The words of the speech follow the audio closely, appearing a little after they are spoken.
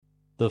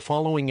The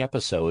following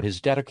episode is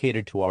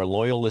dedicated to our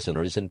loyal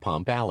listeners in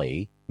Palm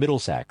Valley,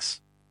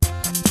 Middlesex.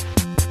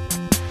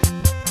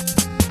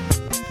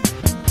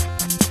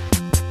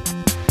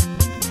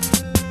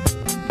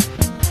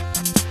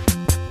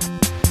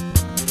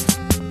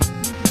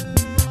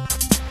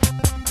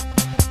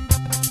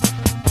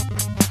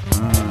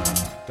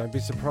 Don't be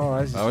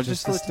surprised. Oh, It's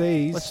just the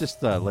Steez. Let's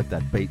just let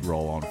that beat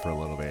roll on for a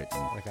little bit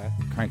and Okay.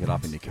 crank it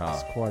up in your car.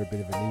 There's quite a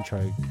bit of an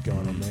intro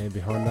going on there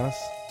behind us.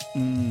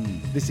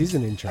 This is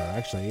an intro,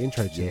 actually.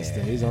 Intro to the Yeah.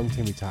 Steez. I'm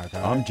Timmy Taco.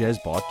 I'm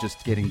Jezbot,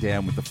 just getting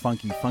down with the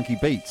funky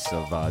beats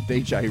of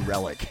DJ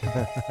Relic.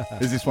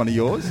 Is this one of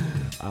yours?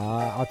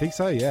 I think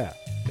so, yeah.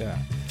 Yeah.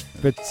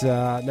 But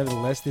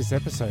nevertheless, this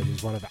episode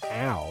is one of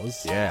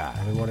ours. Yeah.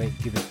 And we want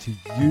to give it to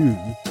you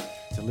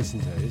to listen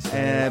to. So,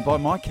 And by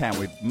my count,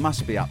 we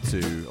must be up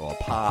to or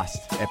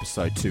past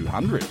episode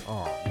 200.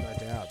 oh,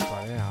 no doubt.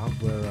 By now,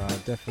 we're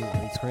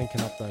definitely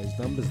cranking up those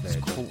numbers there.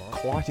 It's John Locke.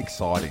 quite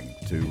exciting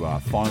to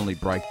finally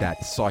break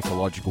that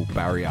psychological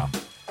barrier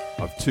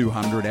of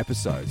 200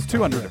 episodes.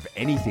 200 of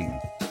anything.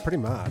 Pretty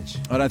much.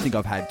 I don't think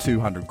I've had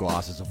 200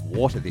 glasses of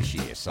water this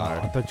year, so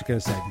I thought you were going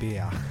to say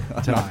beer.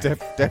 I've today.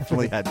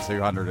 definitely had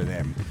 200 of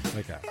them.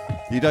 Okay.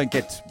 You don't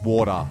get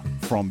water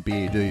from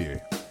beer, do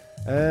you?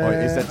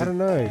 is that I don't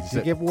know. is Do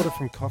you that- get water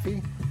from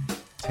coffee?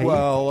 Tea?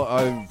 Well,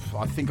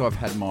 I think I've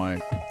had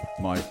my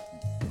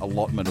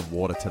allotment of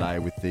water today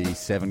with the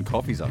 7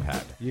 coffees I've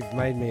had. You've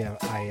made me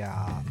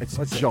It's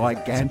what's it?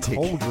 gigantic.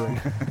 It's a cauldron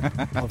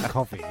of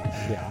coffee.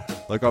 Yeah.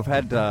 Like I've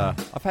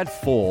had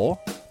 4,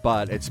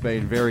 but it's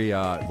been very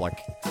like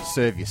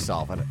serve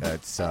yourself. And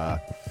it's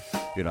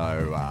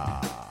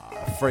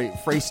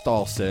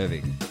freestyle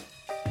serving.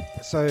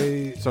 So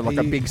So like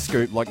a big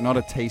scoop, like not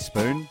a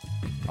teaspoon.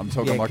 I'm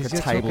talking like a 'cause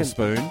you're talking-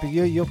 tablespoon. But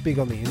you're big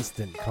on the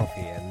instant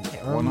coffee, and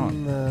why not?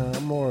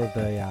 I'm more of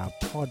the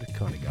pod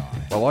kind of guy.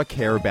 Well, I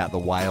care about the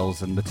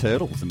whales and the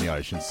turtles in the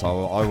ocean,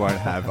 so I won't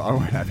have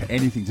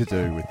anything to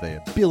do with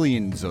the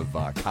billions of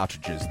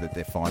cartridges that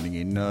they're finding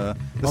in the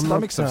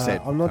stomachs of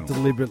said. I'm not animals.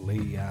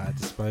 deliberately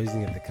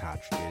disposing of the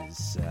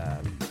cartridges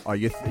Oh,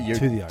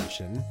 to the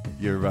ocean.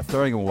 you're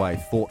throwing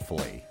away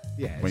thoughtfully.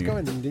 Yeah, when it's you-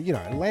 going into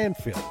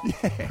landfill.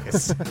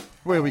 Yes,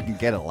 where we can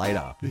get it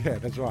later. Yeah,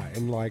 that's right.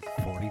 In like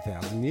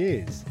 40,000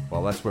 years.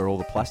 Well, that's where all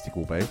the plastic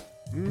will be.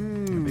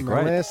 be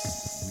great.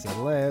 Unless.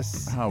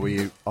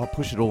 I'll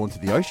push it all into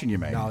the ocean. You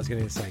mean? No, I was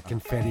going to say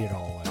confetti it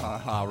all.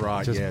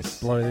 Right. Just Yes.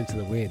 blown into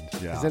the wind. Yeah.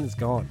 Because then it's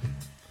gone.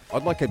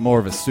 I'd like more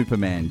of a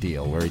Superman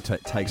deal where he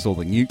takes all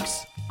the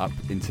nukes up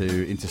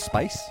into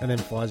space. And then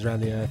flies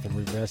around the earth and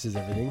reverses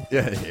everything.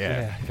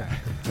 Yeah. Okay.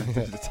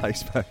 It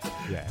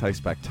takes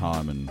back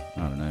time, and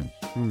I don't know.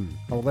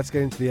 Well, let's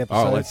get into the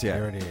episode. Oh, let's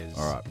There it is.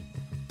 All right.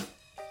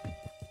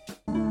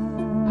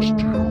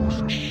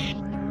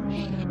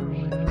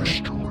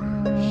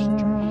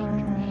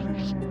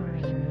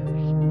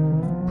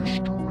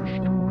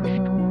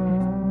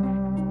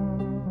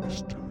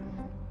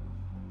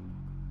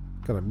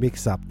 Got to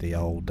mix up the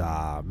old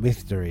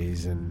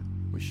mysteries, and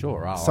We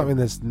sure are. something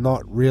that's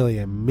not really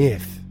a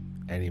myth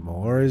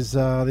anymore is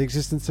the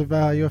existence of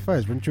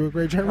UFOs. Wouldn't you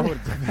agree, I Jeremy?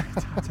 would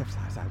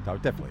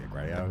definitely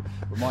agree.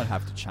 We might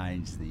have to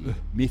change the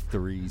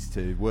mysteries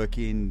to work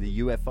in the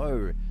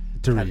UFO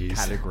Theories.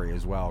 category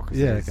as well, because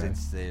Yeah,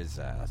 there's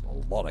a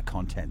lot of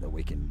content that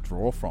we can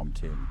draw from,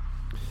 Tim.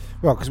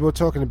 Well, because we were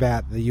talking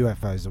about the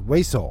UFOs that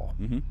we saw,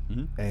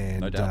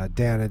 and No doubt.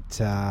 down at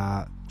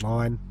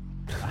 9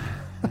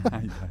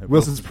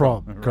 Wilson's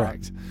Prom, Right.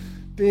 correct.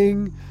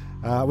 Ding.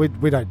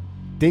 We don't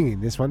ding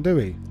in this one, do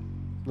we?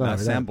 No, we don't.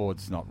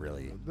 soundboard's not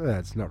really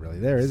It's not really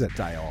there, is it?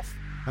 day off.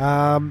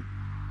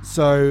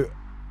 So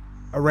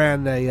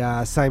around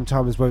the same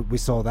time as we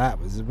saw that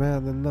was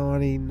around the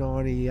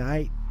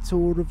 1998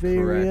 sort of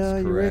area,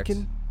 you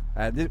reckon?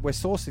 We're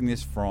sourcing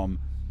this from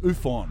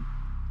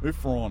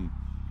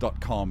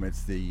UFON.com.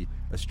 It's the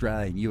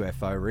Australian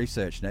UFO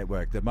Research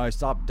Network, the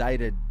most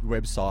updated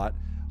website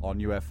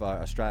on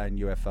Australian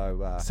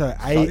UFO So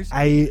studies.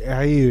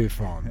 AU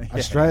from Yeah.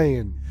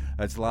 Australian.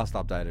 It's last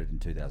updated in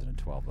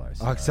 2012, though.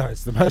 Oh, so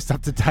it's the most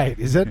up to date,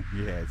 is it?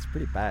 Yeah, it's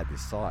pretty bad,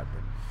 this site,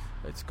 but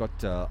it's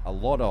got a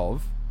lot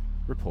of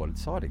reported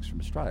sightings from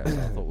Australia, so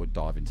I thought we'd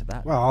dive into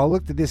that. Well, I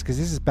looked at this because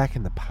this is back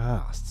in the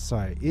past.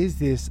 So is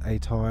this a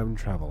time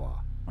traveller?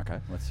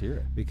 Okay, let's hear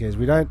it. Because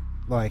we don't,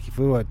 like, if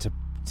we were to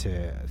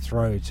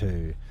throw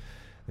to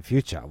the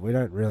future, we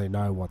don't really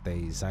know what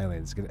these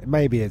aliens gonna.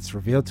 Maybe it's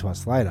revealed to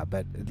us later,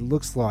 but it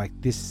looks like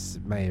this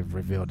may have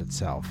revealed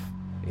itself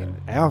in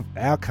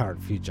our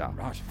current future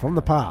Right. from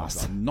the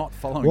past. I'm not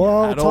following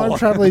Well, it at all. time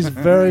travel is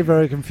very,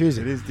 very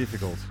confusing. It is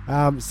difficult.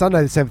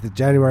 Sunday the 7th of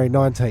January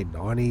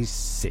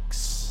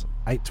 1996,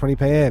 8:20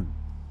 p.m.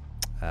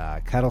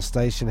 Cattle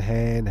Station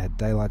Hand had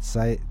daylight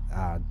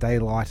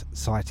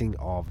sighting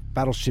of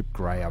battleship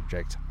grey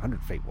object,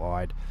 100 feet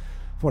wide,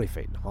 40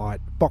 feet in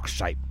height, box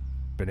shape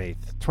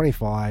beneath,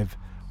 25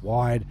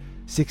 wide,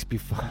 6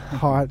 feet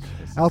height,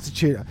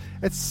 altitude.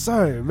 It's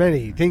so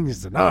many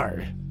things to know.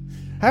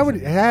 How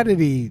did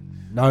he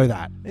know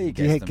that? He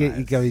Did he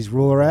guesstimates. get his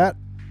ruler out?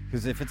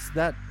 Because if it's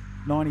that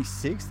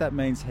 96. That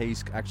means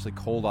he's actually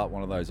called up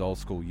one of those old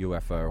school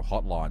UFO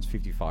hotlines,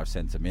 55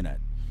 cents a minute.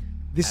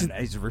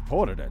 He's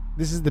reported it.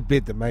 This is the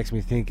bit that makes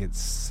me think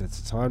it's a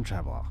time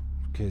traveler,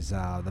 because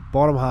the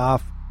bottom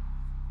half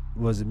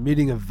was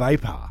emitting a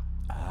vapor,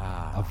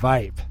 a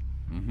vape.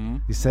 Mm-hmm.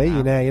 You see,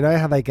 you know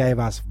how they gave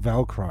us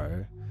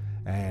Velcro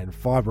and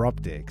fiber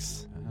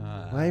optics.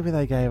 Maybe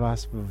they gave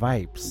us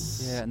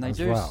vapes. Yeah, and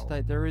well.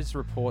 there is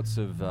reports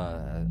of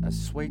a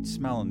sweet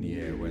smell in the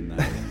air when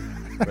they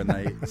when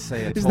they see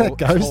a Isn't that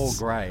tall ghosts?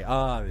 grey.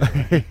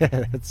 Yeah.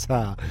 Yeah, it's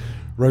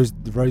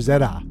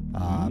Rosetta,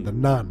 the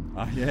nun.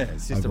 Oh, yeah,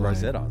 Sister believe.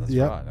 Rosetta. That's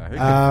Yep.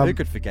 right. Who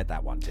could forget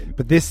that one, Tim?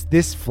 But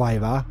this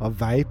flavour of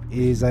vape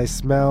is a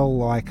smell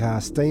like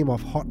steam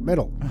of hot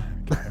metal.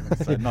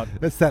 So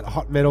It's that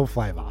hot metal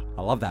flavour.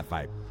 I love that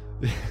vape.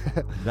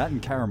 That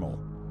and caramel.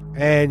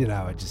 And,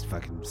 it just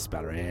fucking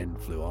spat around,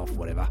 flew off,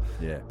 whatever.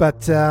 Yeah.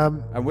 But,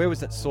 And where was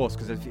that source?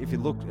 Because if you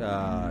look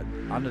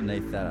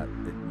underneath that,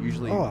 it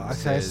usually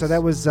says... so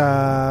that was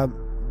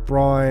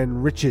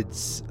Brian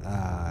Richards'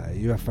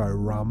 UFO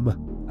rum.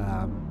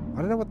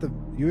 I don't know what the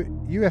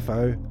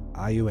UFO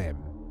RUM.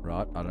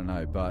 Right, I don't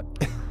know, but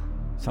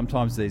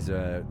sometimes these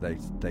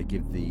they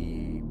give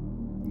the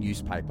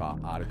newspaper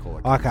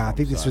article. Okay, I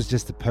think this was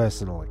just a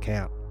personal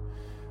account.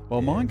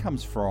 Well, mine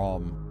comes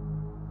from...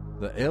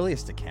 The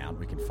earliest account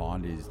we can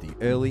find is the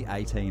early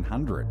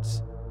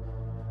 1800s.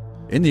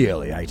 In the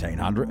early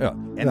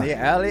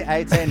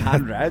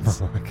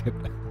 1800s,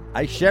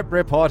 a ship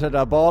reported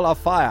a ball of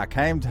fire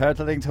came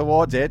hurtling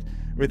towards it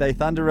with a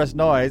thunderous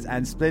noise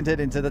and splintered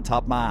into the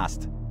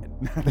topmast.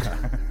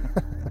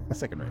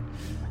 Second read.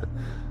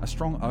 A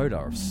strong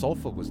odour of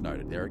sulphur was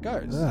noted. There it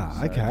goes.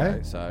 So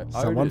So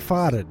someone odours.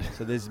 farted.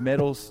 So there's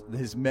metals,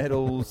 there's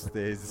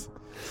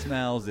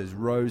smells, there's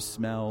rose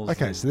smells.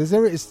 Okay, so there's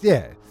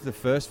the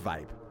first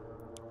vape.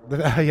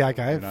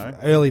 Okay.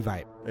 Early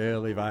vape.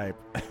 Early vape.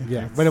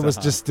 Yeah, when it was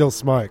just still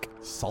smoke.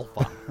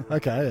 Sulphur.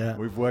 Okay, yeah.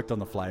 We've worked on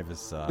the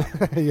flavours.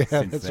 Yeah,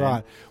 since that's then.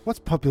 right. What's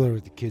popular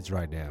with the kids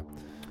right now?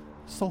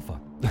 Sulphur.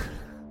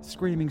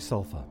 Screaming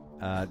sulphur.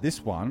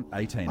 This one,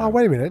 18. Oh,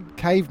 wait a minute.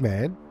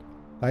 Caveman.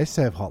 They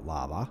serve hot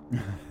lava.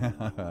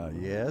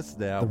 Yes.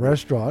 Now, The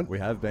restaurant. we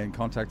have been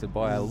contacted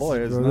by our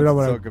lawyers We not don't to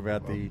wanna- talk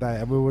about the...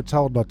 And we were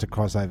told not to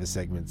cross over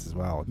segments as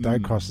well.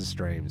 Don't cross the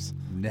streams.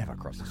 Never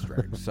cross the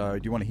stream. So,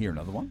 do you want to hear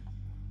another one?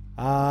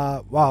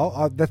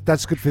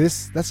 That's good for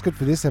this. That's good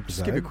for this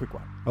episode. Just give you a quick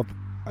one. Oh,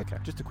 okay.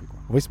 Just a quick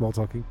one. Are we small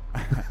talking?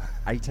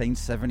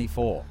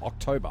 1874,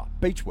 October,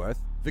 Beechworth,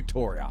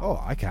 Victoria.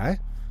 Oh, okay.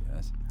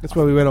 Yes. That's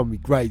where we went on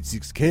grade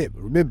 6 camp.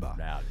 Remember?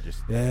 Now,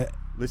 just Yeah.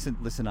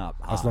 listen up.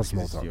 That's not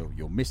small because talk.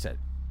 You'll miss it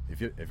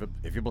if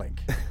you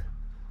blink.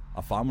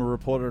 A farmer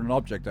reported an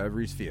object over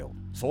his field.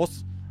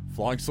 Source: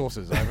 Flying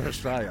Saucers over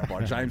Australia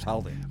by James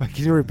Halding.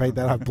 Can you repeat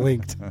that? I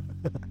blinked.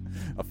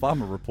 A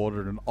farmer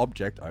reported an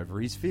object over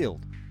his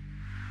field.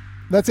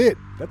 That's it.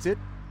 That's it.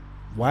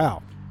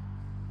 Wow.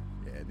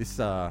 Yeah, this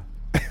So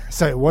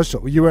it was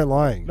short. You weren't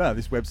lying. no,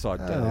 this website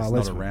is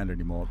let's- not around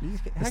anymore.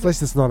 At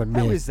least it's not a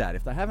How myth. is that?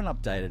 If they haven't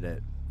updated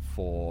it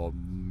for,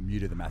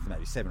 you do the math,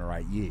 maybe 7 or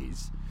 8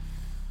 years,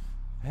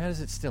 how is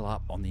it still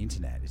up on the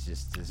internet? It's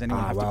just, does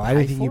anyone have to pay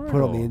anything for you it,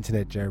 put on or- the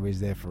internet, Jeremy, is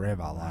there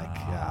forever.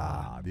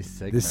 This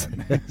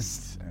segment.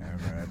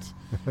 Alright.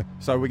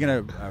 So we're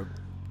going to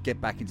get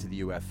back into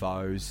the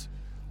UFOs.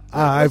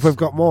 If we've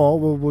got more,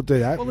 we'll do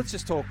that. Well, let's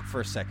just talk for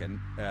a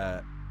second.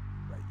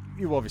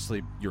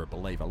 You're a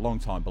believer,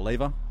 long-time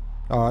believer.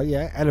 Oh,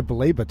 yeah, and a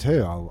believer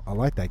too. I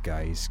like that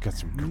guy. He's got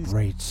some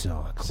great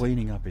songs.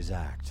 Cleaning up his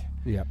act.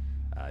 Yep.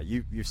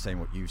 You've seen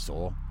what you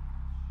saw.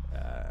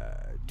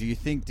 Do you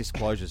think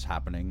disclosure's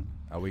happening?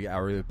 Are we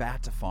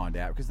about to find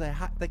out? Because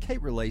they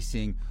keep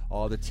releasing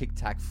the Tic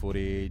Tac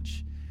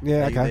footage.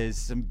 Yeah, okay. There's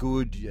some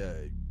good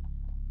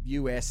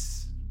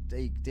US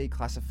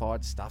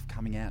declassified stuff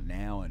coming out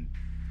now, and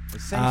it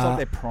seems like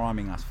they're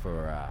priming us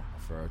for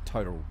a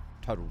total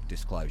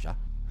disclosure.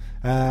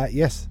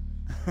 Yes.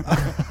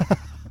 I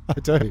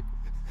do.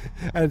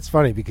 And it's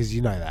funny because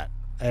you know that.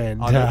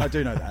 And I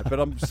do know that, but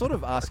I'm sort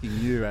of asking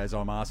you as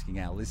I'm asking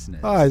our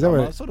listeners. Oh, is that what-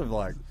 I'm sort of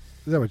like,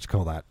 is that what you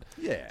call that?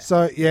 yeah.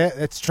 So yeah,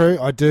 that's true.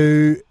 I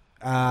do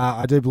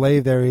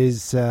believe there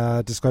is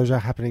disclosure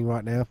happening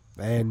right now,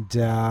 and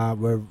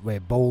we're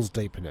balls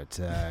deep in it.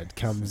 It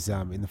comes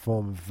in the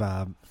form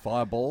of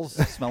Fireballs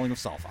smelling of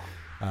sulphur.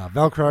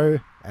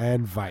 Velcro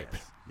and vape.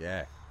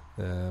 Yeah.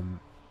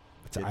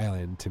 It's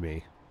alien to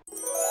me.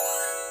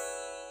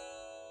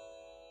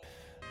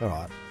 All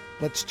right,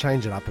 let's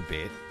change it up a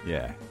bit.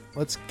 Yeah.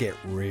 Let's get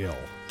real.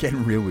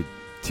 Getting real with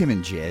Tim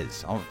and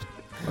Jez.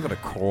 I've got a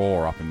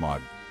crawl up in my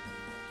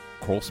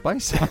crawl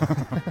space.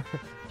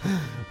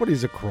 What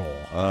is a crawl?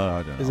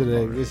 I don't know. Is I'm not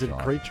it really a sure.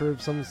 creature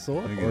of some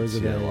sort, I think or it's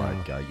is it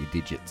like your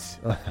digits,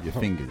 your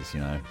fingers, you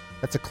know.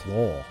 That's a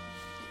claw.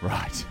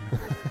 Right.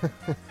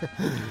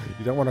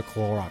 You don't want to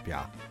claw up,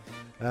 yeah.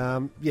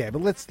 Yeah,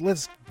 but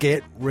let's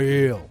get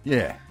real.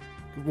 Yeah.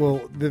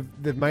 Well,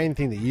 the main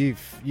thing that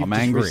you've I'm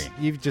just angry.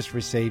 You've just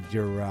received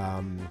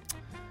your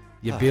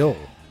bill.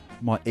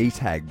 My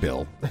E-tag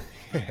bill.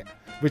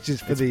 which is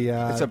for the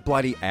It's a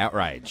bloody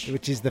outrage.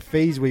 which is the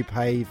fees we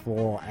pay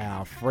for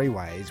our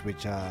freeways,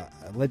 which are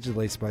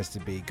allegedly supposed to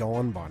be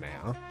gone by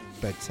now,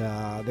 but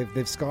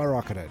they've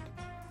skyrocketed.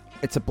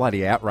 It's a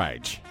bloody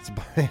outrage.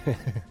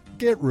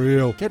 Get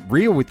real. Get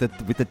real with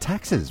the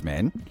taxes,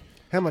 man.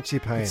 How much are you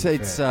paying? It's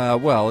it's a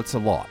lot.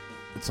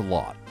 It's a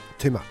lot.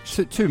 Too much.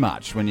 Too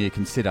much when you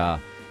consider,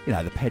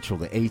 the petrol,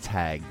 the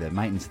e-tag, the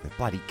maintenance of the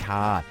bloody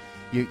car,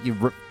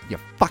 your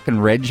fucking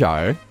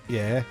rego.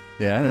 Yeah.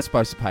 Yeah, they're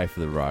supposed to pay for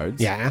the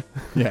roads. Yeah.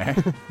 Yeah.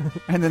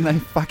 And then they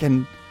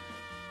fucking...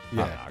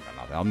 Yeah. I got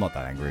nothing. I'm not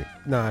that angry.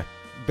 No.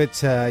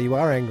 But you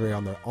are angry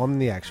on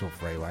the actual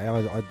freeway.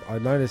 I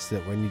noticed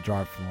that when you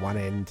drive from one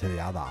end to the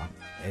other,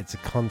 it's a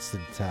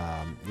constant.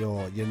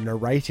 You're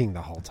narrating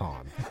the whole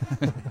time,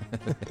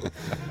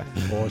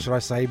 or should I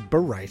say,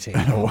 berating?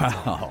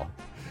 Wow.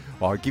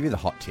 Well, I'll give you the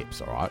hot tips,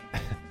 all right?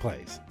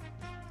 Please.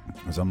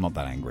 Because I'm not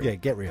that angry. Yeah,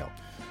 get real.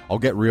 I'll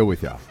get real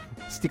with you.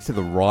 Stick to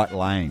the right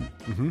lane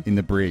in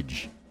the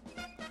bridge.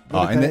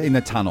 What In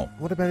the tunnel.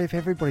 What about if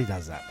everybody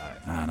does that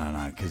though?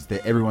 No, because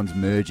everyone's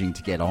merging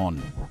to get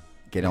on.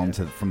 Get on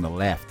from the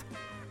left.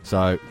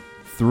 So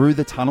through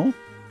the tunnel,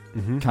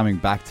 coming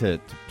back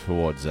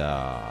towards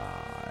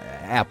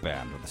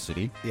outbound of the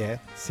city. Yeah,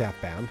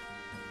 southbound.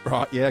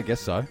 Right, yeah, I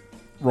guess so.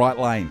 Right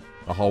lane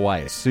the whole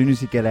way. As soon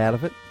as you get out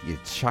of it, you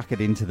chuck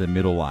it into the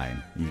middle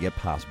lane. You get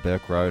past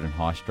Burke Road and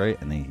High Street,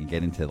 and then you can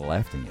get into the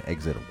left and you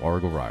exit at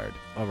Warrigal Road.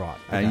 All right.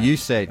 And okay. you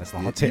said That's the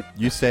hot tip.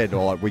 You said,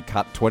 we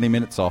cut 20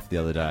 minutes off the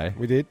other day.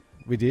 We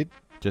did.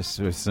 Just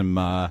with some,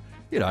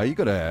 you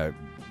got to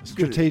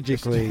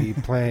strategically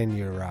plan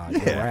your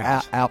route.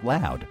 out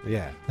loud.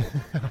 Yeah.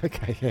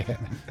 Okay. Yeah.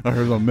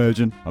 I'm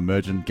merging,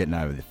 getting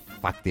over this.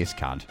 Fuck this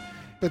cunt.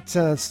 But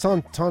it's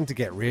time to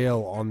get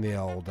real on the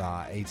old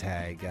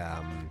e-tag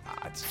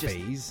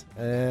fees.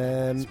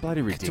 It's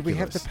bloody ridiculous. Do we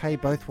have to pay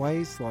both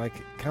ways? Like,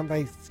 can't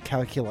they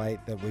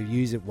calculate that we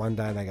use it one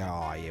day and they go,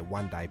 oh yeah,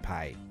 1 day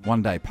pay?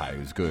 1 day pay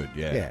was good,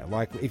 yeah. Yeah,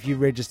 like if you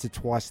register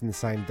twice in the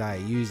same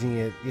day, using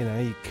it,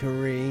 you're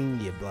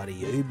couriering, you're bloody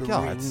Ubering,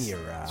 God,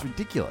 it's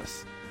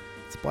ridiculous.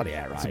 It's a bloody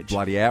outrage. It's a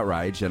bloody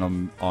outrage,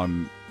 and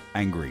I'm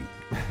angry.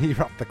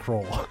 You're up the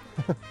crawl.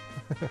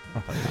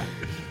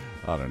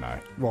 I don't know.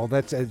 Well,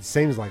 it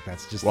seems like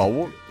that's just...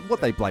 Well,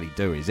 what they bloody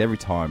do is every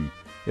time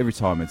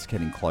it's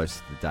getting close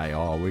to the day,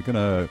 we're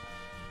going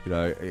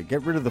to,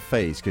 get rid of the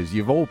fees because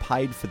you've all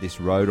paid for this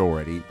road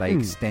already. They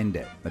extend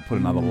it. They put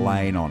another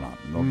lane on it.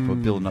 Or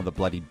build another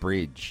bloody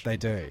bridge. They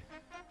do.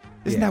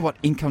 Isn't that what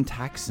income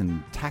tax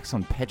and tax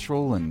on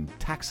petrol and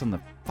tax on the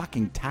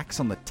fucking tax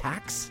on the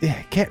tax?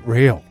 Yeah, get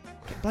real.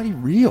 Get bloody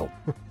real.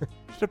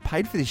 Should have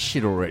paid for this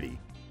shit already.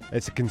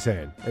 It's a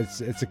concern.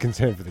 It's a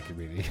concern for the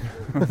community.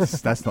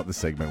 That's not the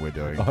segment we're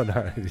doing. Oh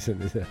no, it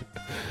isn't. Is it?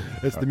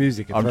 It's the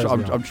music.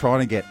 I'm trying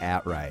to get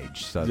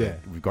outraged so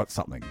that we've got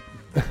something.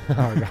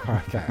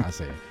 Okay, I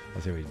see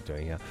what you're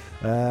doing here.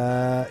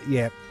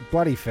 Yeah,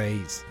 bloody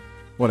fees.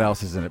 What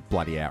else isn't it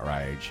bloody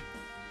outrage?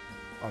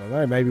 I don't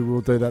know. Maybe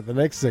we'll do that the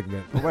next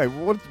segment. Wait,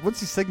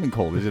 what's this segment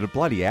called? Is it a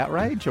bloody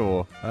outrage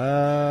or?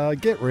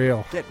 Get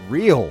real. Get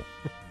real.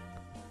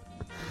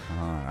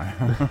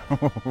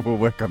 We'll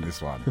work on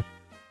this one.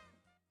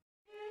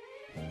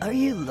 Are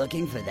you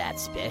looking for that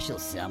special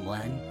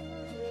someone?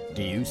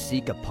 Do you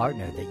seek a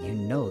partner that you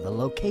know the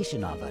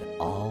location of at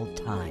all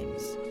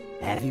times?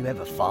 Have you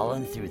ever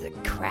fallen through the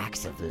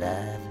cracks of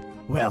love?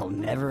 Well,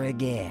 never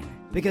again,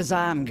 because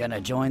I'm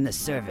gonna join the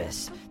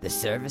service that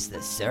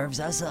serves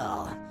us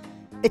all.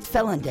 It's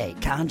Felon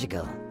Date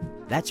Conjugal.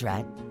 That's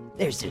right.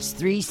 There's just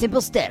 3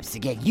 simple steps to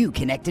get you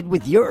connected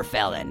with your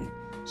felon.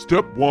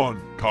 Step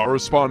 1.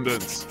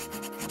 Correspondence.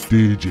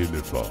 Dear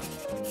Jennifer,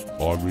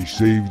 I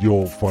received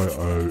your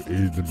photo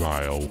in the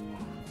mail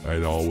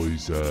and I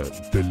was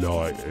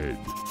delighted.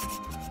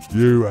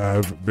 You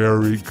have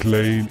very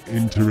clean,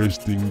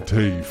 interesting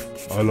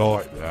teeth. I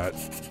like that.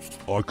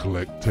 I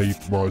collect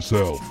teeth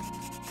myself.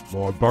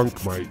 My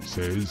bunkmate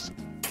says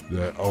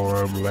that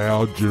I am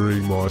loud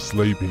during my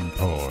sleeping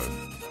time,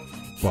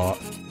 but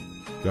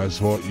that's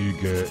what you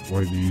get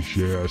when you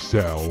share a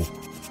cell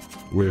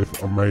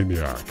with a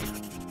maniac.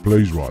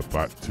 Please write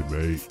back to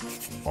me.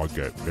 I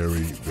get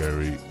very,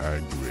 very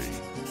angry.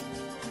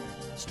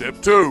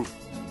 Step 2.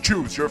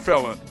 Choose your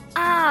felon.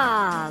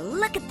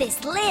 Look at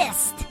this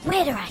list.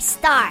 Where do I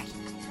start?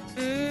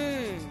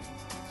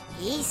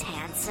 He's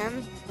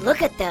handsome.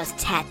 Look at those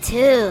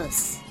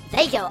tattoos.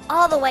 They go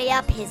all the way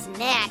up his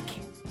neck.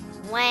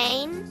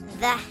 Wayne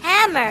the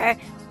Hammer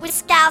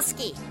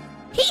Wiskowski.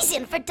 He's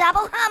in for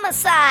double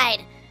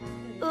homicide.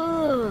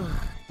 Ooh,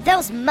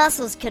 those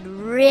muscles could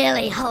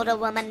really hold a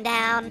woman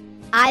down.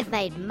 I've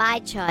made my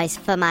choice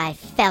for my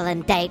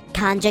felon date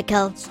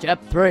conjugal. Step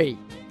 3.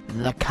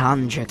 The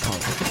conjugal.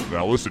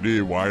 Now listen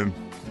here, Wayne.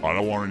 I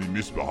don't want any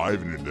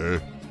misbehaving in there.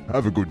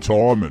 Have a good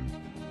time and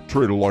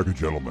treat her like a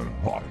gentleman.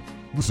 Hi.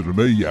 Listen to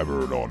me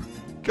yabbering on.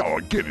 Go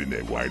on, get in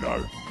there,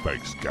 Wayno.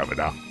 Thanks,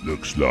 Governor.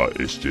 Looks like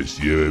it's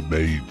just you and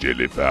me,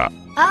 Jennifer.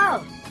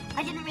 Oh,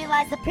 I didn't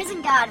realize the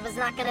prison guard was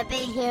not going to be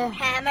here,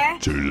 Hammer.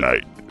 Too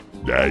late.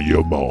 Now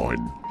you're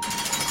mine.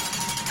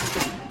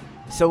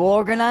 So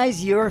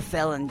organize your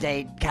felon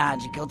date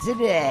conjugal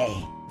today.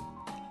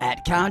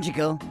 At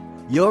Conjugal,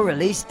 your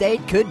release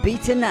date could be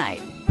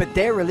tonight, but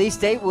their release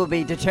date will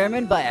be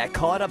determined by a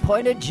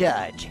court-appointed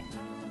judge.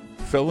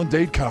 Felon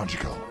Date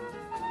Conjugal.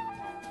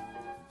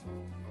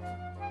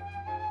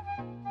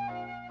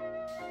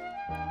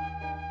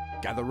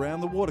 Gather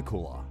round the water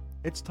cooler.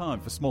 It's time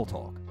for Small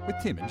Talk with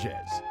Tim and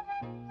Jez.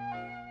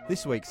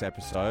 This week's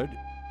episode,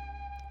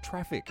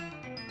 traffic.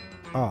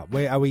 Oh,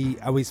 where are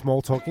we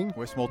small talking?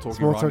 We're small talking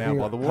Small right talking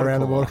now by the water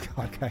around cooler. the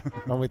water. Okay,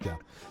 I'm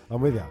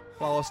with you.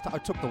 Well, I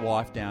took the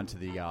wife down to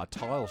the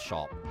tile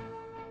shop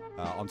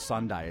on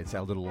Sunday. It's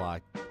our little,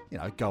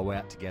 go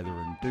out together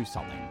and do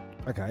something.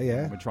 Okay,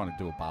 yeah. We're trying to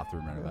do a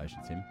bathroom renovation,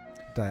 Tim.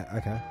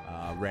 Okay.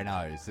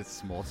 Renos, it's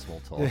small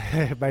talk.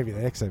 Yeah, maybe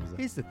the next episode.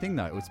 Here's the thing,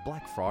 though. It was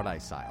Black Friday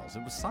sales.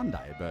 It was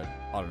Sunday, but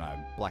I don't know.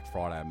 Black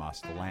Friday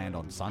must land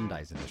on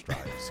Sundays in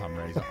Australia for some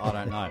reason. I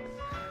don't know.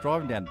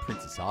 Driving down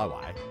Princess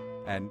Highway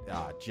and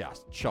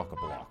just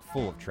chock-a-block,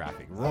 full of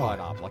traffic, right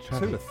up, like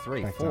traffic 2 or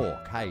 3, backed 4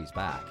 up. Ks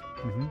back.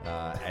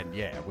 And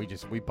yeah, we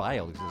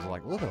bailed because it was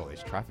like, look at all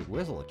this traffic.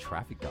 Where's all the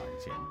traffic going,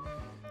 Tim?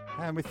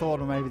 And we thought,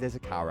 well, maybe there's a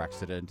car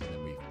accident, and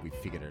then we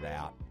figured it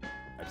out.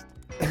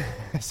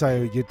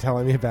 So you're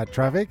telling me about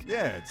traffic?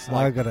 Yeah, it's I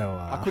like gotta.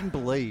 I couldn't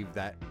believe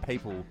that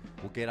people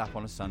will get up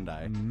on a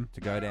Sunday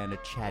to go down to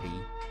Chatty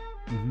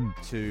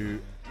to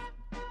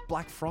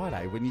Black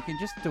Friday when you can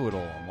just do it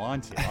all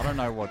online. Tim. I don't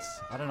know what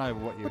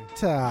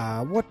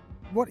you.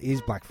 What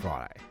is Black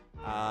Friday?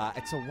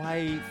 It's a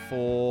way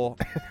for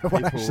What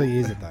people- actually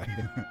is it though?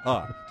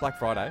 Oh, Black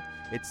Friday.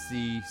 It's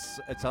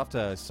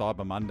after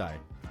Cyber Monday,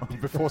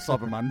 before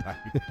Cyber Monday.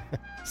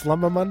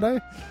 Slumber Monday?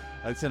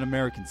 It's an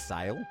American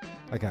sale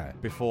Okay.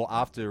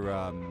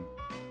 after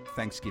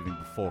Thanksgiving,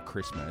 before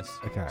Christmas.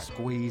 Okay.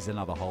 Squeeze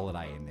another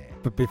holiday in there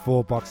But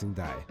before Boxing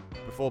Day.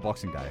 before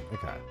Boxing Day,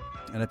 Okay.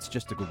 and it's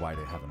just a good way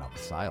to have another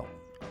sale.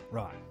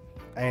 Right.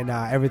 And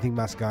everything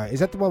must go.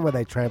 Is that the one where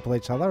they trample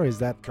each other? Or is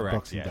that Correct,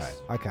 Boxing yes.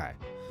 Day? Okay.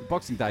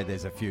 Boxing Day,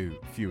 there's a few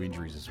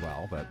injuries as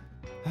well, but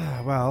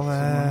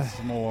Well,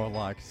 some more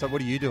like. So,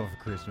 what are you doing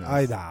for Christmas?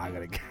 I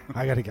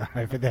gotta go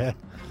over there.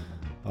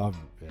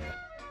 Yeah.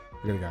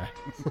 I gotta go.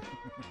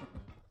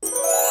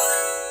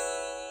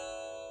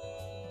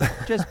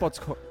 Jez Bot's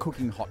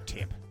cooking hot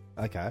tip.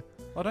 Okay.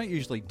 I don't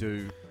usually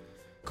do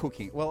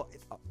cooking. Well,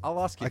 I'll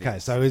ask you. Okay,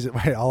 this. so is it?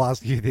 Wait, I'll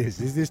ask you this: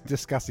 is this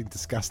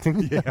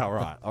disgusting? Yeah, all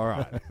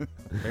right.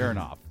 Fair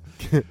enough.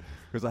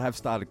 Because I have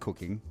started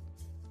cooking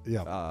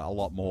Yeah. a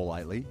lot more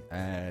lately,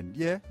 and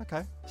yeah,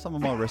 okay. Some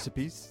of my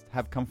recipes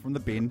have come from the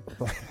bin.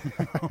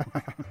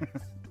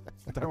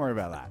 Don't worry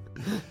about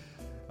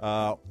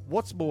that.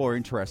 What's more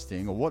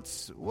interesting, or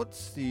what's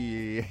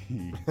the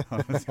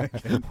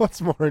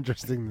What's more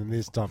interesting than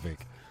this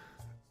topic?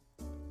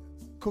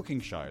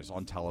 cooking shows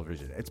on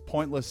television? It's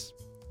pointless.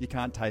 You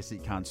can't taste it.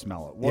 You can't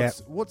smell it. Yep.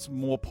 What's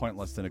more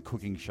pointless than a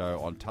cooking show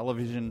on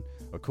television?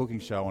 A cooking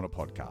show on a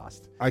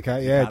podcast?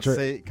 Okay, You yeah, can't true.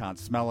 see it. You can't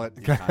smell it.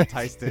 You can't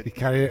taste it.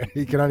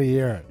 You can only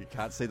hear it. You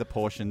can't see the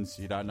portions.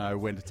 You don't know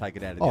when to take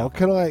it out of the Oh,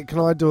 oven. can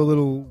I do a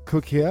little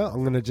cook here?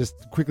 I'm going to just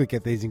quickly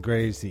get these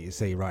ingredients that you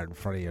see right in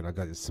front of you, and I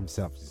got some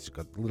stuff. You've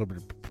got a little bit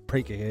of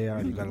paprika here,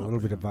 and you've got a little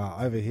bit of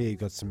over here. You've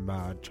got some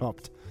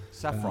chopped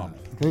Saffron.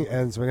 thing,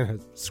 and so we're going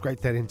to scrape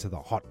that into the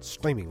hot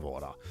steaming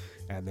water,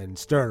 and then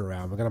stir it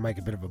around. We're going to make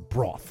a bit of a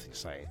broth, you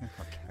see.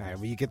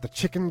 And when you get the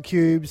chicken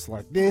cubes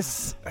like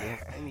this,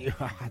 and you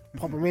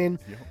pop them in,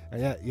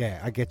 and yeah,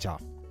 I get you.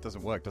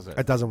 Doesn't work, does it?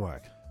 It doesn't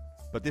work.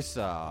 But this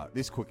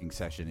cooking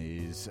session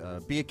is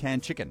beer can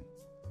chicken.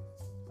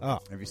 Oh,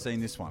 Have you seen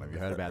this one? Have you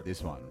heard about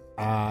this one?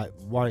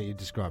 why don't you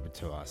describe it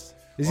to us?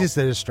 Is this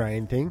an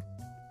Australian thing?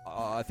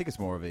 I think it's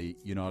more of a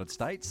United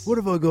States. What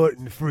have I got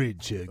in the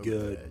fridge? I got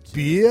It's-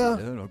 beer.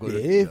 I've got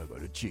Yeah. I've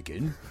got a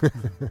chicken.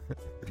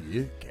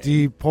 Beer can. Do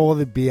you pour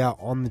the beer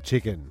on the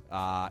chicken?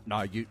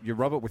 No, you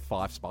rub it with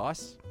 5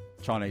 spice,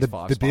 Chinese The-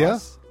 5 the beer?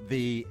 spice.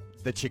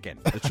 The chicken,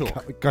 the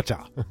chook.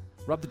 Gotcha.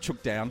 Rub the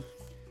chook down.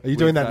 Are you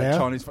doing with, that now?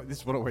 Chinese. This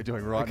is what we're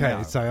doing right okay,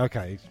 now. so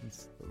okay.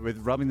 With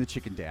rubbing the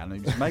chicken down,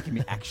 and he's making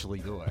me actually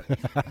do it.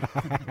 All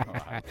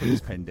right, put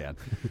his pen down.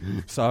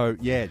 So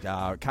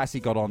yeah, Cassie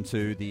got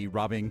onto the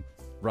rubbing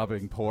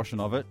portion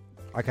of it.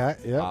 Okay,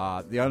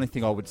 yeah. The only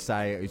thing I would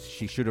say is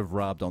she should have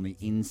rubbed on the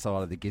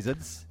inside of the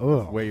gizzards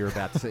Oh. where you're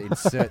about to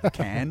insert the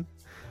can.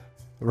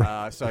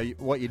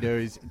 What you do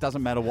is, it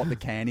doesn't matter what the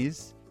can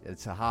is.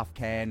 It's a half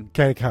can.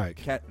 Can of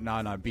Coke.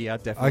 No, beer,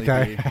 definitely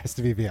Okay, beer. has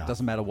to be beer.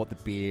 Doesn't matter what the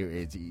beer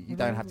is. You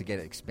don't have to get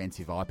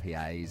expensive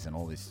IPAs and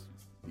all this,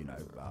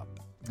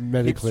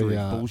 Medically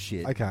hipstery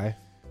bullshit. Okay,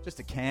 Just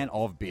a can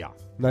of beer.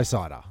 no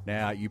cider.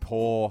 Now, you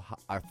pour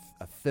a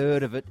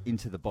third of it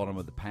into the bottom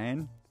of the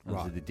pan, into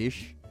Right. the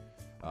dish,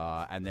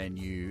 and then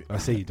you I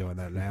see you doing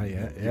that now.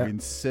 Yeah, you yeah.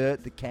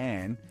 insert the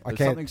can. I There's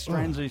can't- something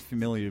strangely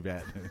familiar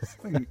about this.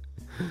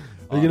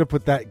 Are you gonna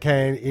put that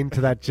can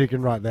into that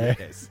chicken right there?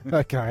 Yes.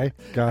 Okay,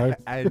 go.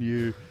 And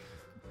you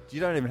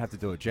don't even have to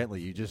do it gently.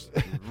 You just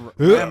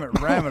ram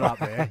it up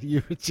there.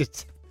 You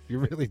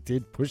really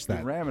did push You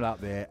that. ram it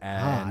up there,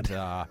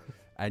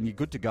 and you're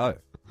good to go.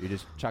 You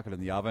just chuck it in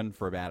the oven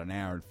for about an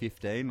hour and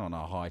 15 on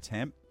a high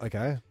temp.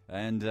 Okay.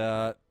 And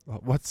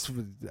What's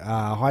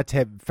high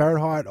temp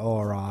Fahrenheit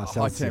or Celsius?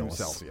 high temp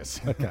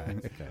Celsius. Okay.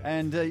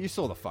 And you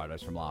saw the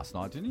photos from last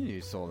night, didn't you?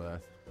 You saw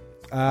the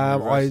I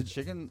roasted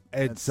chicken.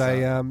 It's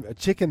a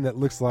chicken that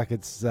looks like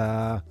it's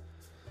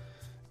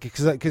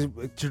because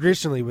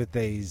traditionally with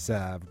these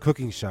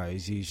cooking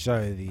shows, you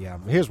show the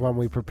here's one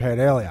we prepared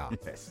earlier.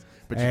 Yes,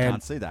 but you And-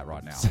 can't see that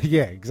right now. So,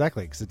 yeah,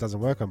 exactly, because it doesn't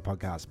work on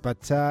podcasts. But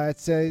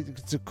it's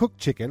a cooked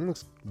chicken.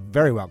 Looks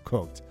very well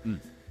cooked.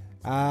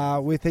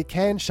 With a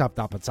can shoved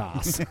up its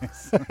ass.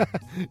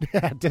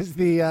 Yeah, does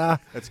the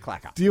It's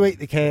clacker. do you eat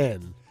the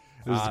can?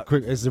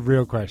 Is the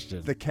real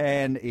question. The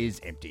can is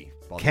empty.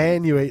 by the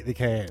Can you eat the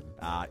can?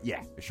 way.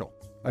 Yeah, sure.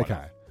 Why Okay.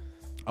 not?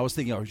 I was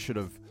thinking I should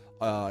have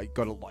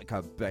got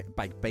a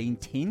baked bean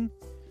tin,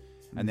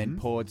 and then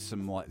poured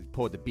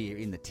the beer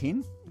in the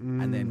tin,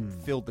 and then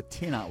filled the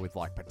tin up with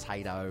like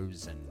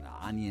potatoes and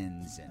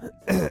onions and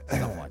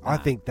stuff like that. I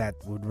think that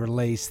would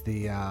release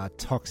the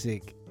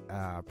toxic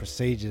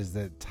procedures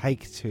that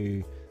take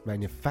to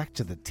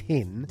manufacture the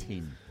tin.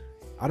 tin.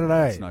 I don't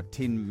know. It's not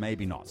tin,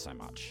 maybe not so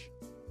much.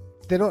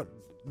 They're not.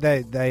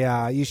 They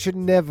are. You should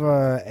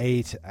never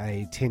eat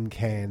a tin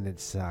can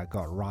that's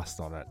got rust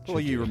on it. Well,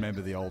 should you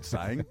remember the old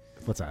saying,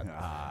 What's that?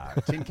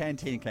 tin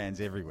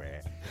cans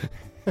everywhere.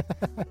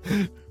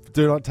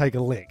 Do not take a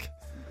lick.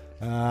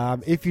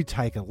 If you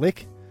take a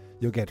lick,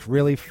 you'll get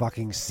really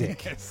fucking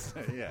sick.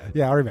 yeah.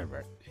 Yeah, I remember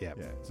it. Yeah.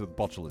 Yeah, so the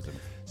botulism.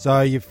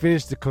 So you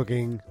finished the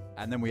cooking.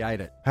 And then we ate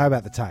it. How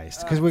about the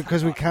taste?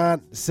 Because we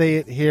can't see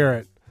it, hear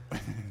it,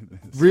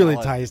 really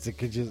taste it.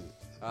 Could you?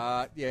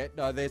 Yeah,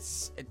 no,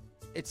 it's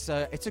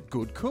a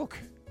good cook.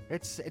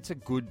 It's a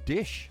good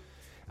dish.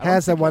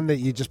 How's that one that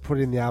you just put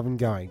in the oven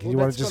going? Can Well, you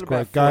want that's to just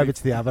got about go over 40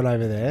 to the oven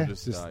over there?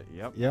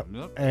 Yep. Yep.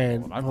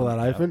 And pull that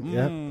open.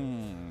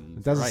 Yep.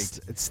 It does. Great.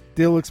 It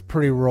still looks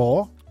pretty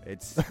raw.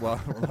 It's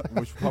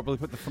we should probably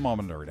put the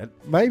thermometer in it.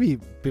 Maybe a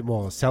bit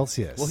more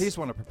Celsius. Well, here's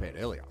one I prepared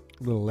earlier.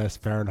 a little less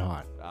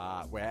Fahrenheit.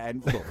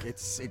 And look,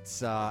 it's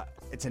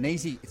an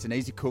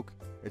easy cook.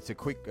 It's a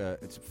quick.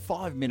 It's a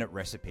 5-minute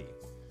recipe.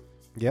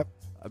 Yep.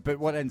 But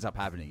what ends up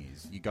happening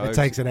is you go. It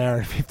takes an hour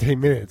and 15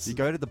 minutes. You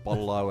go to the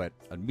Bottle-O at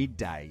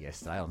midday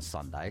yesterday on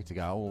Sunday to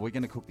go, well, we're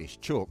going to cook this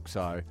chook,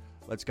 so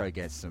let's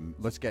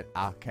get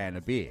a can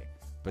of beer.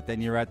 But then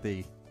you're at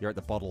the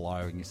Bottle-O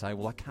and you say,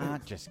 well, I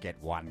can't just get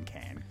one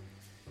can.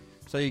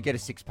 So you get a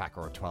 6-pack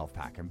or a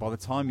 12-pack, and by the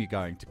time you're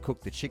going to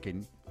cook the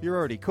chicken, you're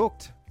already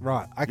cooked.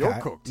 Right, okay.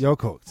 You're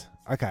cooked.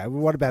 Okay,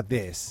 well, what about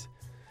this?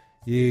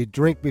 You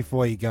drink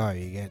before you go.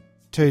 You get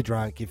too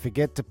drunk. You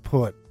forget to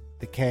put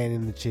the can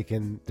in the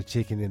chicken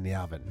in the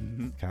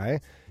oven. Mm-hmm. Okay?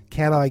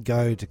 Can I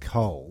go to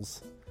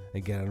Coles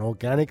and get an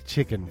organic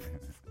chicken,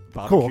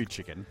 Barbecue cooked,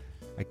 chicken.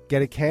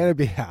 get a can of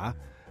beer,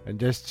 and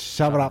just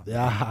shove it up the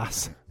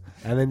arse?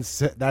 And then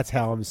that's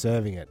how I'm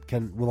serving it.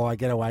 Will I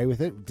get away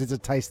with it? Does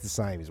it taste the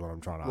same is what I'm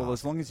trying to ask. Well,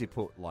 as long as you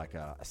put like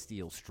a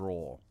steel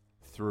straw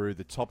through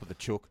the top of the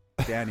chook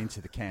down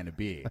into the can of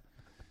beer.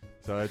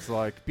 So it's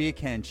like beer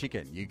can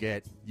chicken. You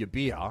get your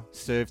beer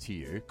served to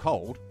you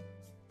cold.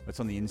 It's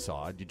on the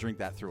inside. You drink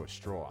that through a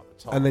straw up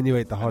the top. And then you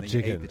eat the hot and then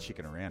chicken. You eat the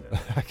chicken around it.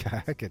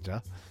 Okay, I get you.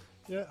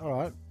 Yeah, all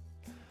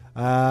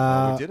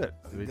right. We did it.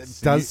 It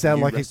does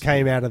sound like it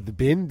came out of the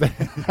bin, but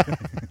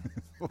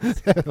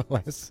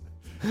nevertheless.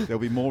 There'll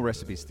be more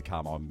recipes to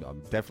come. I'm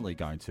definitely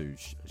going to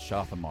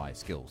sharpen my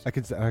skills. I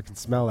can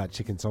smell that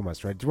chicken's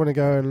almost ready. Do you want to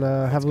go and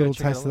have a go little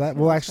check it taste out. of that? Let's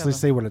We'll have actually a-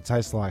 see what it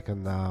tastes like,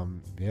 and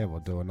we'll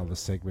do another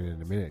segment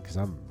in a minute because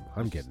I'm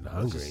getting Let's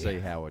hungry just see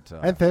how it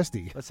and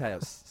thirsty. let's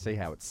see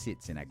how it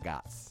sits in our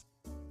guts.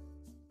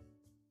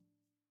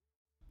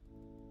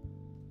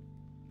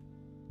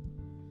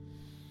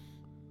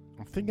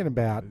 I'm thinking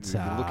about.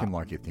 You're looking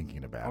like you're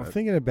thinking about I'm it.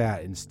 thinking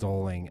about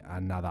installing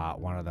another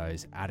one of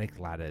those attic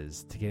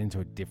ladders to get into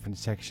a different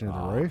section of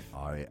the roof.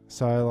 Yeah.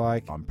 So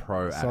like, I'm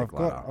pro so attic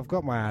ladder. I've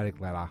got my attic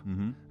ladder,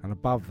 Mm-hmm. and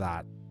above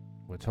that,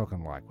 we're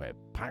talking like we're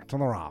packed on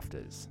the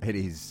rafters. It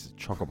is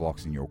chock-a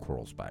blocks in your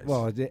crawl space.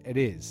 Well, it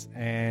is,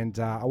 and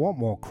I want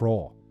more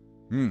crawl.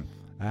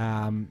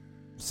 Mm.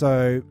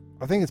 So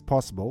I think it's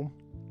possible,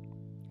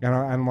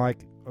 and like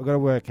I've got to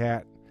work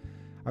out.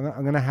 I'm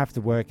going to have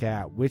to work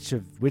out which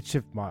of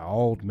my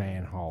old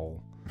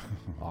manhole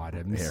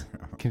items Yeah.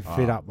 can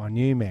fit up my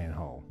new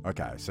manhole.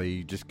 Okay, so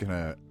you're just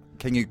gonna.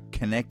 Can you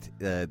connect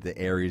the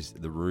areas,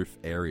 the roof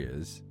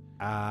areas?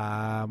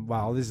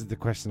 Well, this is the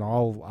question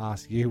I'll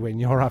ask you when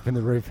you're up in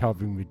the roof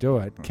helping me do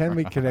it. Can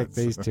we connect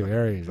these two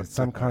areas with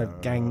some kind of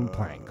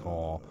gangplank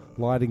or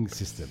lighting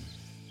system?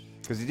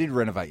 Because you did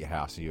renovate your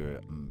house, so you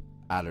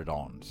added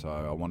on. So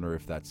I wonder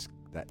if that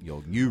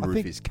your new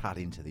roof is cut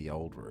into the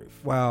old roof.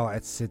 Well,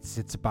 it's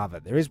above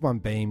it. There is one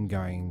beam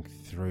going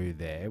through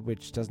there,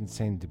 which doesn't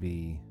seem to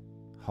be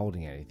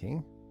holding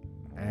anything.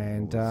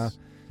 And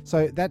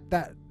so that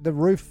the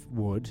roof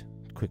wood.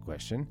 Quick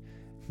question: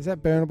 is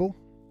that burnable?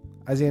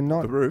 As in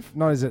not The roof?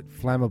 Not is it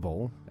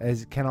flammable?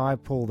 As can I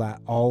pull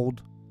that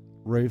old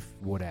roof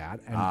wood out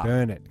and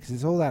burn it? Because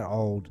it's all that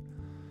old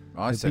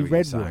I see It'd be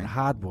what you're redwood, saying.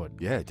 hardwood.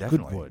 Yeah,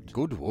 definitely. Good wood.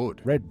 Good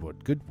wood.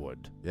 Redwood, good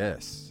wood.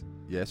 Yes.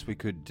 Yes, we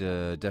could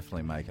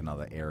definitely make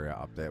another area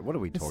up there. What are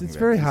we talking about? It's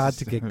very This hard is-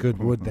 to get good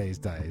wood these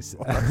days.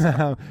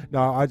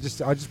 No, I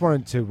just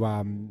wanted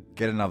to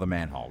Get another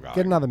manhole going.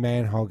 get another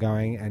manhole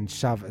going and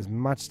shove as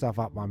much stuff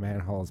up my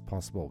manhole as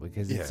possible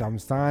because Yeah. I'm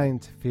starting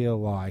to feel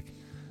like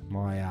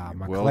my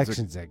World's a-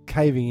 collections are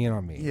caving in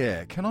on me.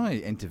 Yeah, can I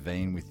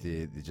intervene with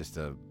just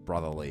some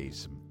brotherly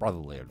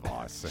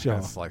advice? Sure.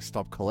 It's like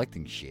stop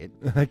collecting shit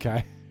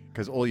Okay,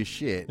 because all your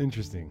shit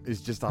interesting.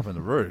 is just up in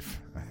the roof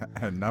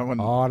and no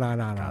one Oh no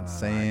can't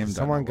see him.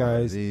 Someone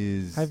goes,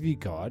 is. "Have you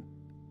got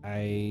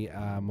a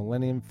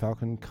Millennium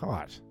Falcon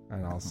kite?"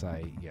 And I'll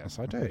say, "Yes,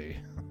 I do."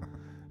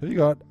 Have you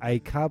got a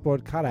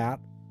cardboard cutout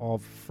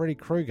of Freddy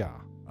Krueger?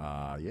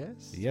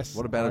 Yes. Yes,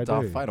 What about I a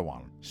Darth do. Vader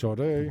one? Sure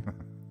do.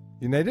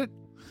 You need it?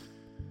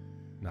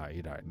 No,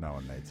 you don't. No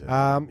one needs it.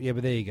 Yeah,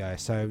 but there you go.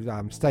 So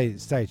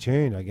stay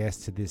tuned, I guess,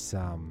 to this To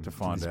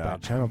find this out.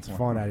 back channel to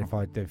find out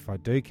if I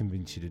do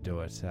convince you to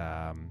do it,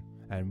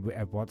 and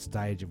at what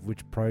stage of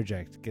which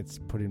project gets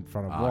put in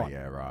front of what.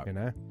 Yeah, right. You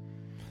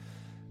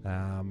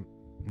know.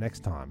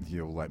 Next time,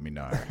 You'll let me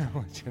know.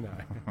 I'll let you know.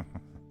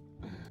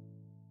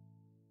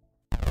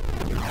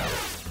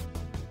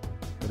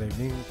 Good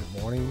evening,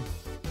 good morning,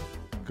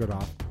 good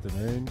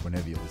afternoon.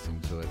 Whenever you're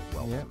listening to it,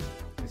 welcome. Yeah,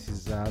 this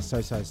is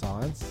So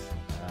Science,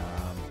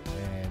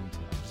 and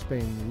I've just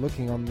been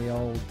looking on the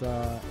old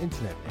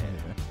internet.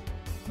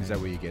 Is that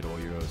where you get all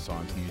your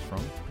science news from?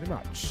 Pretty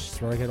much.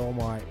 It's where I get all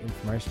my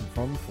information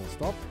from, full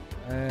stop.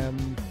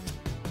 And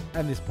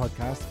this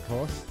podcast, of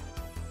course.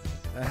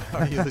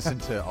 You listen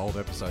to old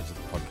episodes of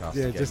the podcast.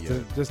 Yeah, to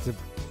get just to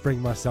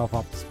bring myself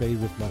up to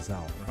speed with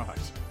myself.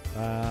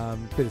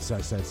 right. Bit of so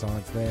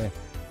science there.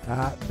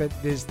 But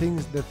there's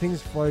things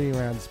floating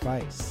around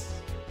space.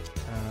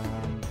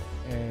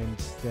 And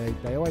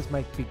they always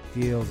make big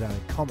deals out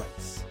of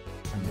comets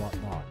and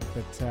whatnot.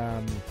 But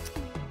they're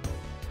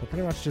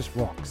pretty much just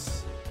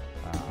rocks.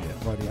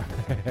 Floating out.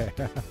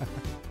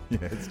 Yeah,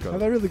 it's got. Have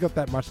they really got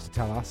that much to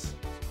tell us?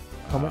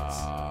 Comets?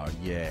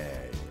 Yeah.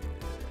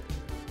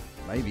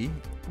 Maybe.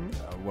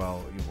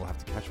 Well, we'll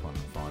have to catch one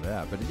and find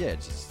out. But yeah,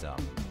 it's just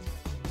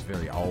it's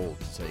very old,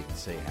 so you can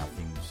see how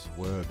things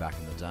were back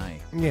in the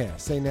day. Yeah,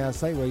 see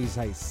where you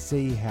say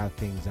see how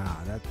things are.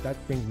 That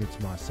brings me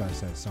to my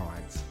science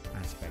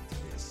aspect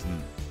of this.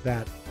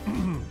 That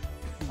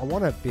I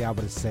want to be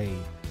able to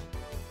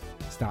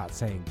start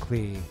seeing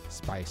clear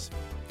space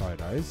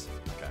photos.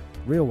 Okay.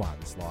 Real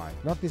ones, like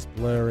not this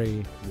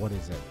blurry, what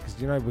is it?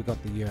 Because we've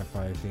got the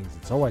UFO things,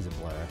 it's always a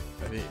blur.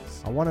 It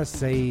is. I want to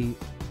see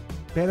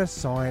better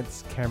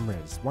science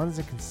cameras, ones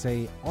that can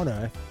see on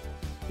Earth,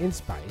 in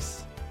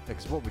space.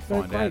 Because what we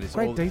They're find out is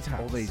great all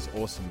details. these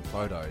awesome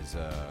photos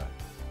are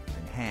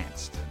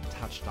enhanced and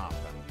touched up.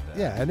 And,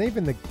 Yeah, and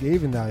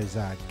even those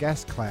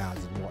gas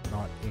clouds and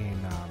whatnot in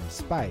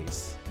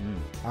space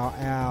are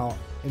our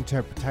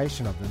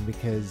interpretation of them,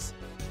 because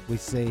we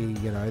see,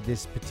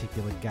 this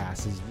particular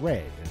gas is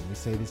red and we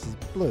see this is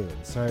blue.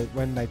 And so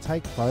when they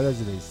take photos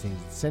of these things,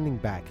 it's sending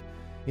back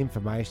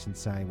information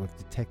saying we've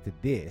detected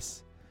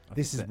this.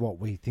 This is what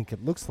we think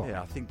it looks like.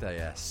 Yeah, I think they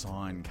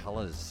assign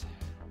colours.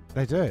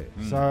 They do.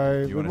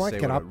 So You we wanna might see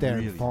get what up it there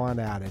really- and find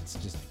out it's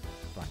just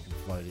fucking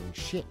floating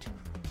shit.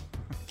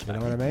 You know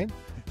what I mean?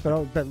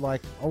 But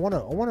like I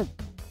want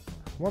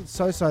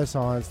so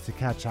science to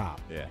catch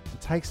up. Yeah.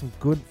 And take some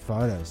good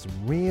photos,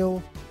 some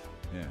real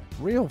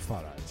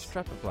photos.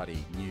 Strap a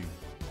bloody new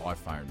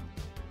iPhone,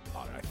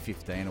 I don't know,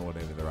 15 or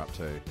whatever they're up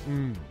to.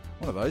 One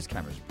of those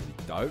cameras is pretty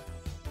dope.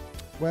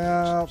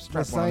 Well,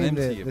 Strap they're one of them saying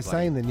to that your they're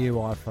saying the new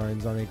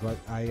iPhone's only got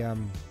a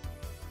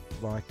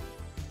like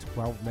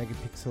 12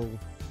 megapixel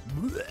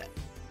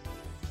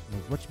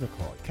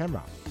whatchamacallit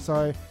camera.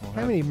 So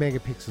how many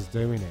megapixels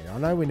do we need? I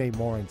know we need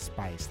more in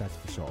space, that's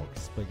for sure,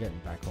 because we're getting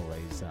back all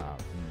these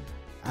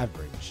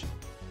average.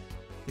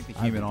 I think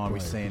the human eye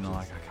Average was seeing pictures.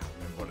 like, I can't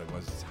remember what it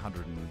was, it's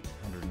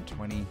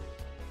 120,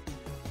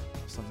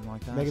 something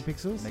like that.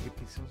 Megapixels?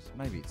 Megapixels?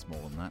 Maybe it's more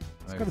than that.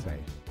 It's Maybe got to be.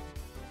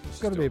 Let's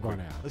gotta just do be a by quick-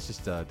 now. Let's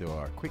just do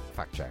a quick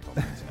fact check on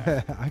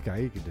this.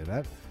 Okay, you can do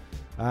that.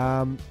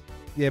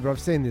 Yeah, but I've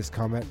seen this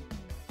comet.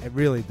 It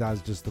really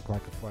does just look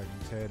like a floating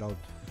turd.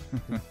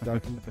 I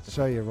can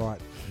show you right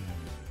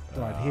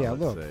here.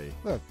 Let's Look, see.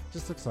 look,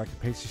 just looks like a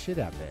piece of shit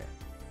out there.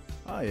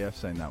 Oh yeah, I've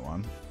seen that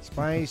one.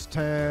 Space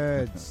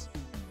turds.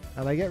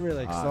 And they get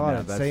really now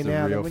excited. that's See the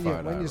now that real when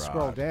photo, you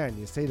scroll right. down,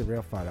 you see the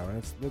real photo, and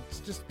it's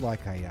just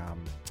like a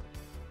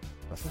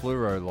A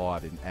fluoro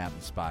light out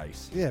in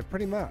space. yeah,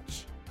 pretty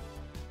much.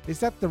 Is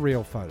that the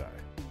real photo?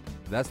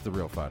 That's the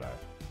real photo.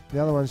 The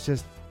other one's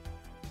just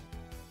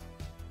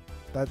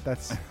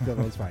that's the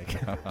other one's fake.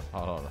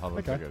 Hold on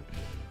Okay. a second.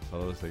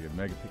 Hold on a second.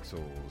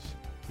 Megapixels.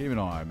 Human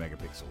eye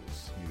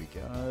megapixels. Here we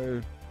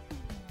go.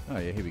 Oh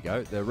yeah, here we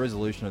go. The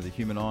resolution of the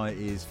human eye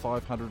is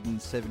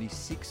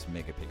 576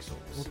 megapixels.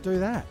 We'll do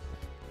that.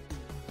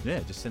 Yeah,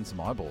 just send some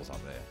eyeballs up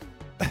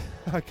there.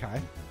 Okay.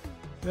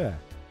 Yeah.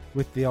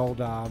 With the old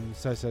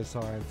so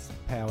science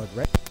powered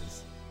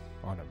retinas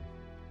on them.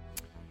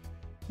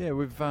 Yeah,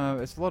 we've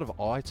it's a lot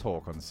of eye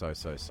talk on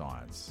Science.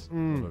 A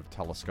lot of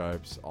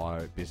telescopes,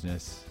 eye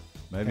business.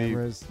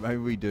 Cameras. Maybe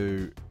we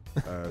do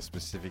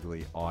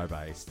specifically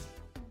eye-based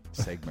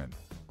segment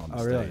on the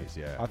Oh, really? Steves,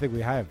 yeah. I think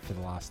we have for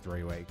the last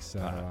 3 weeks.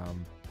 So,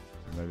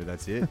 Maybe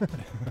that's it.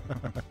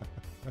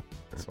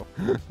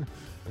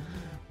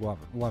 we'll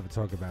have a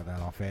talk about that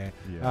off air.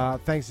 Yeah.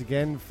 Thanks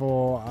again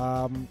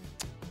for...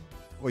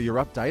 Well,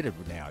 you're updated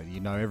now. You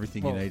know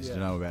everything you Well, need yeah. to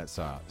know about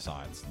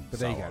science. And But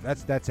so there you go. on.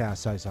 That's our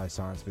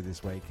Science for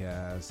this week.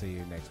 See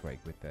you next week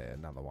with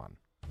another one.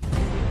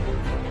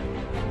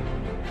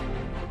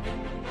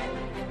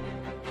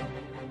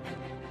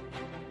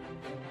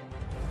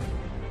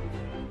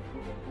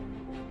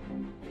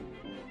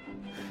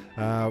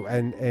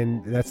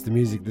 And that's the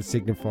music that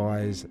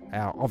signifies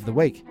our of the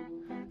week,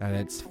 and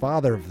it's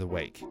Father of the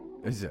Week.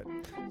 Is it?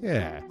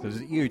 Yeah. So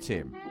is it you,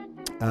 Tim?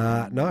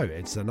 No,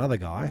 it's another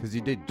guy. Because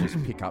you did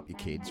just pick up your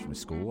kids from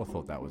school. I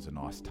thought that was a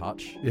nice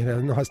touch. Yeah,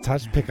 nice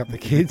touch. Pick up the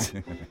kids.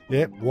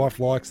 Yep, wife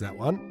likes that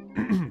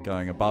one.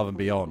 Going above and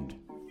beyond.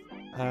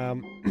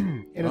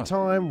 In a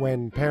time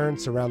when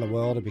parents around the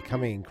world are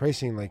becoming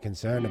increasingly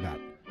concerned about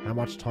how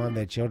much time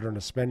their children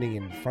are spending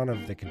in front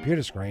of the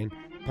computer screen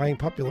playing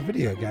popular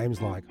video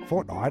games like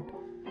Fortnite,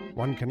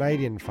 one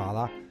Canadian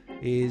father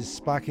is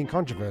sparking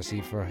controversy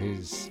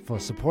for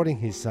supporting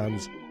his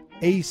son's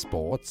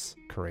esports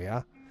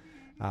career,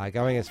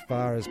 going as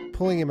far as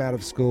pulling him out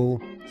of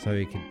school so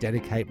he can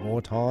dedicate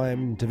more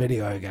time to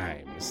video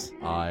games.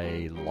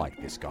 I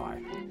like this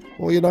guy.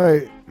 Well, you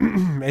know,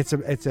 it's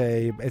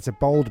a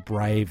bold,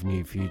 brave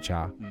new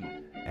future,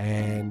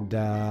 and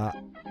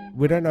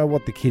we don't know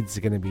what the kids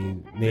are going to be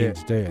needing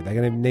to do. They're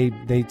going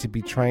to need to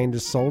be trained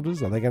as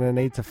soldiers. Are they going to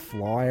need to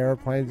fly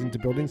airplanes into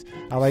buildings?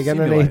 Are they going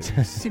to need to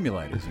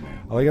simulators? You mean?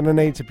 Are they going to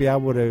need to be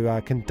able to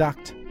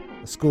conduct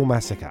a school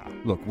massacre?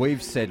 Look,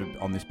 we've said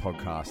on this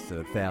podcast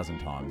 1,000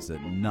 times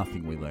that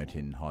nothing we learnt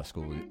in high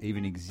school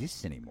even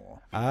exists anymore.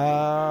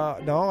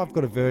 No, I've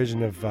got a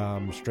version of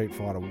Street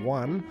Fighter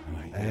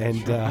 1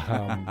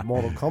 and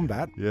Mortal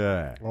Kombat.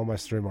 Yeah.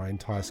 Almost threw my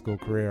entire school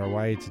career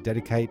away to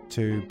dedicate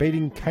to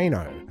beating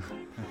Kano.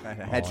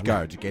 How'd you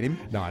go? Did you get him?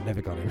 No, I never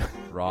got him.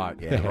 Right,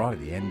 yeah, right at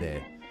the end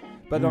there.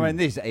 But I mean,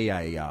 these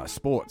EA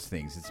sports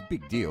things, it's a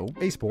big deal.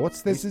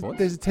 Esports. There's a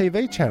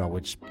TV channel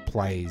which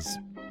plays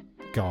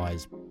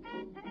guys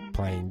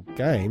playing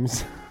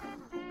games.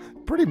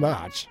 Pretty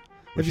much.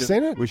 Have you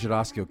seen it? We should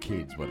ask your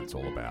kids what it's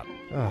all about.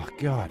 Oh,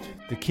 God.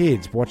 The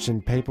kids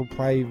watching people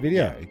play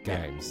video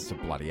games. It's a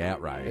bloody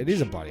outrage. It is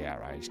a bloody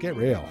outrage. Get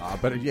real.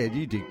 But yeah,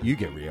 you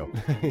get real.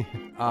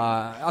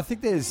 I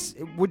think there's...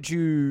 Would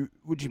you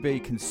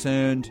be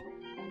concerned,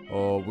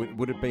 or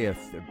would it be a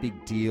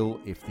big deal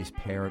if this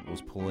parent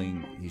was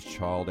pulling his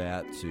child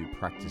out to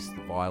practice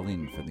the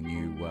violin for the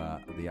new,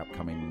 the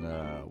upcoming,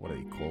 what do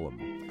you call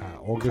them?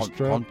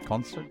 Orchestra?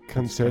 Concert?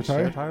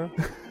 Concerto?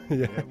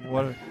 Yeah.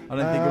 What? I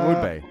don't think it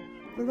would be.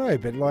 I don't know,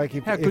 but like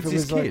if How if good's it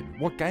this was kid?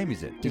 What game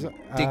is it? Dig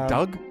it,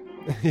 Dug?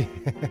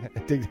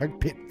 Dig Dug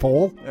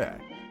Pitfall.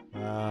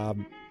 Yeah.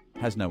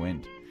 Has no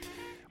end.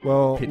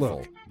 Well, Pitfall.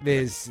 look,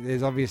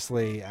 there's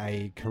obviously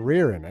a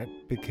career in it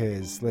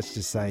because let's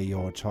just say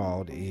your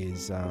child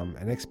is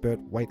an expert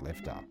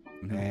weightlifter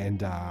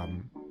and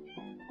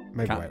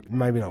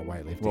maybe not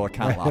weightlifting. Well, it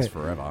can't last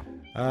forever.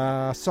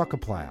 Soccer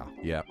player.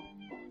 Yep.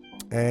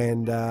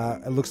 And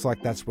it looks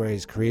like that's where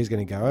his career is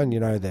going to go. And, you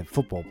know, they're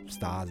football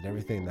stars and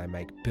everything. They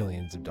make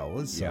billions of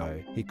dollars.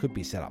 So he could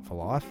be set up for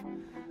life.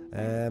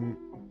 Again,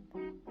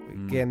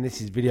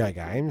 this is video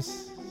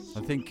games.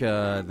 I think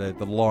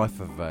the life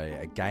of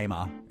a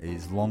gamer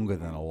is longer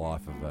than a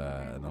life of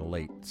an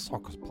elite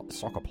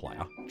soccer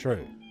player.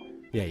 True.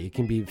 Yeah, you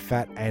can be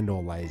fat and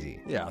or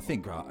lazy. Yeah, I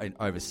think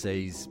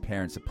overseas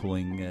parents are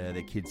pulling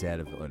their kids out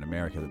of, in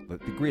America, the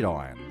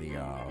gridiron,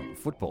 the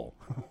football.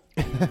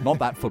 Not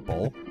that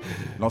football,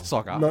 not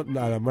soccer. When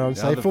I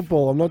say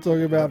football, I'm not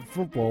talking about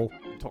football.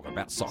 I'm talking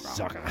about soccer.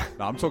 Soccer.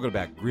 No, I'm talking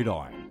about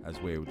gridiron, as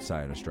we would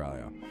say in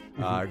Australia.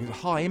 Because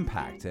high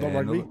impact. Not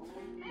rugby?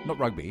 Not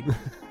rugby.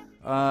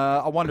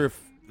 I wonder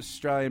if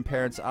Australian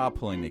parents are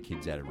pulling their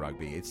kids out of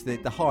rugby. It's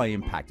the high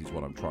impact is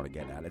what I'm trying to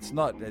get at. It's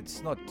not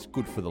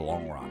good for the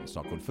long run. It's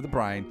not good for the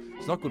brain.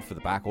 It's not good for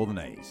the back or the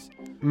knees,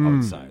 I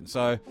would say.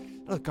 So,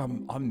 look,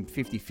 I'm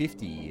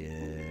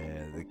 50-50.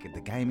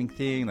 The gaming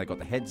thing, they got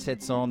the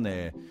headsets on.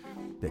 They're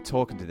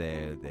talking to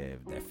their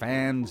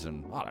fans,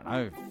 and I don't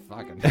know,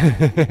 fucking.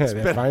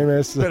 They're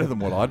famous. It's better than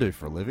what I do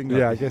for a living.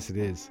 Yeah, I guess it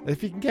is.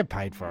 If you can get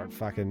paid for it,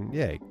 fucking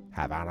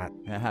have at it.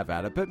 Yeah, have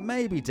at it. But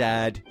maybe,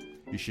 Dad,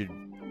 you should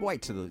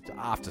wait till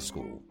after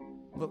school.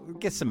 Look,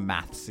 get some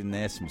maths in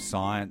there, some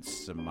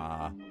science, some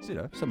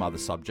other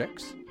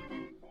subjects.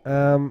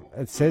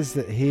 It says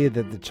that here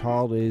that the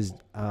child is,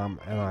 and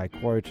I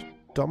quote,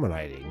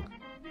 dominating.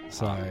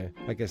 So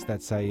I guess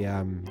that's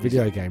a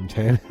video game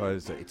term.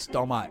 It's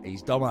Domo.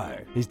 He's Domo.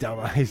 He's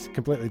Domo. He's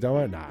completely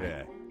Domo. No,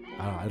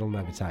 Yeah. It'll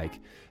never take.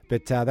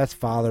 But that's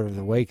Father of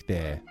the Week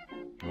there.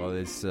 Well,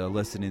 there's a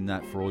lesson in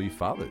that for all you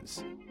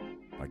fathers,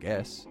 I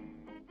guess.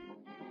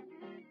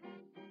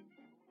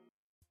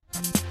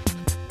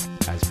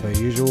 As per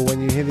usual,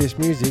 when you hear this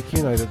music,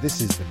 you know that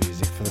this is the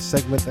music for the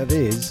segment that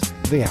is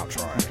the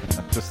outro.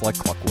 Just like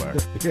clockwork.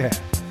 Yeah.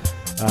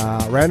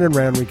 Round and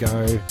round we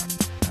go.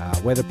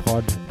 Where the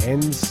pod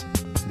ends,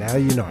 now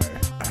you know.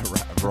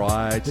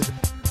 Right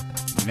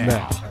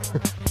now.